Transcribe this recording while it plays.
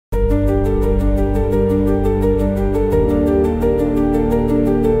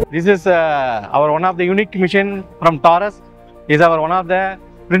this is our one of the unique machine from Taurus. Is our one of the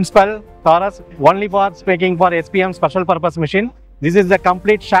principal Taurus only for making for SPM special purpose machine. This is the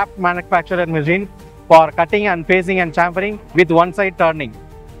complete shaft manufacturer machine for cutting and facing and chamfering with one side turning.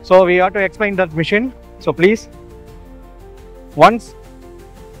 So we have to explain that machine. So please, once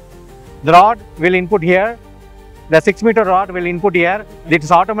the rod will input here, the 6-meter rod will input here. It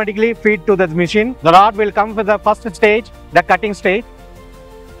is automatically feed to the machine. The rod will come with the first stage, the cutting stage.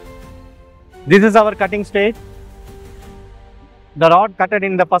 This is our cutting stage. The rod cutted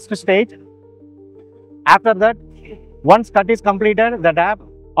in the first stage. After that, once cut is completed, the dab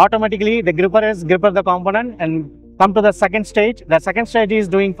automatically the gripper is gripper the component and come to the second stage. The second stage is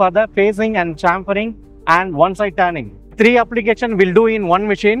doing for the facing and chamfering and one side turning. 3 applications will do in one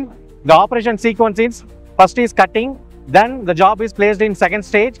machine. The operation sequence is first is cutting, then the job is placed in second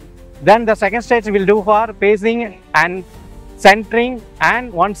stage, then the second stage will do for facing and centering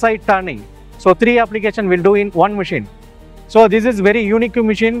and one side turning. So 3 applications will do in one machine. So this is very unique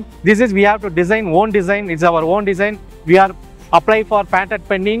machine. This is we have to design own design. It's our own design. We are apply for patent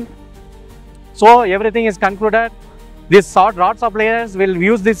pending. So everything is concluded. This rod suppliers will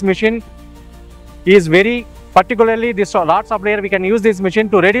use this machine. Is very particularly this rod supplier we can use this machine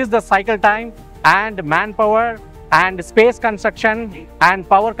to reduce the cycle time and manpower and space construction and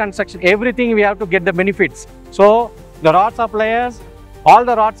power construction. Everything we have to get the benefits. So the rod suppliers, all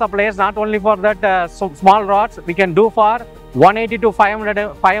the rod suppliers, not only for that small rods, we can do for 180 to 500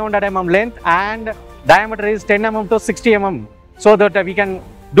 mm length and diameter is 10 mm to 60 mm. So that we can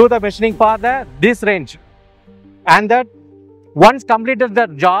do the machining for this range. And that once completed the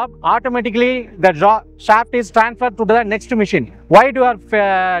job, automatically the shaft is transferred to the next machine. Why do you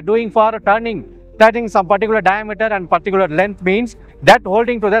are doing for turning some particular diameter and particular length means that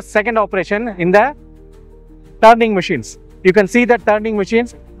holding to the second operation in the turning machines. You can see the turning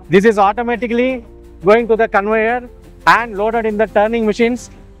machines. This is automatically going to the conveyor and loaded in the turning machines.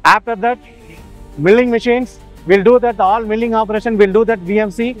 After that, milling machines will do that, all milling operation will do that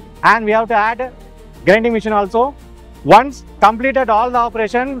VMC, and we have to add grinding machine also. Once completed all the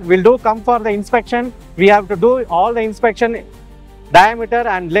operation, we'll do come for the inspection. We have to do all the inspection, diameter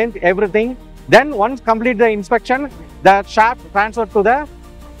and length, everything. Then once complete the inspection, the shaft transferred to the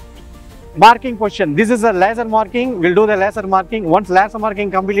marking position. This is a laser marking. We'll do the laser marking. Once laser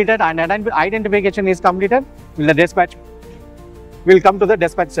marking completed and identification is completed, the dispatch will come to the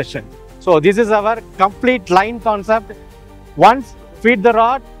dispatch session. So this is our complete line concept. Once feed the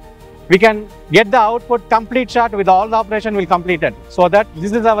rod, we can get the output complete shot with all the operation will completed. So that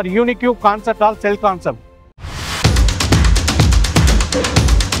this is our unique concept or cell concept.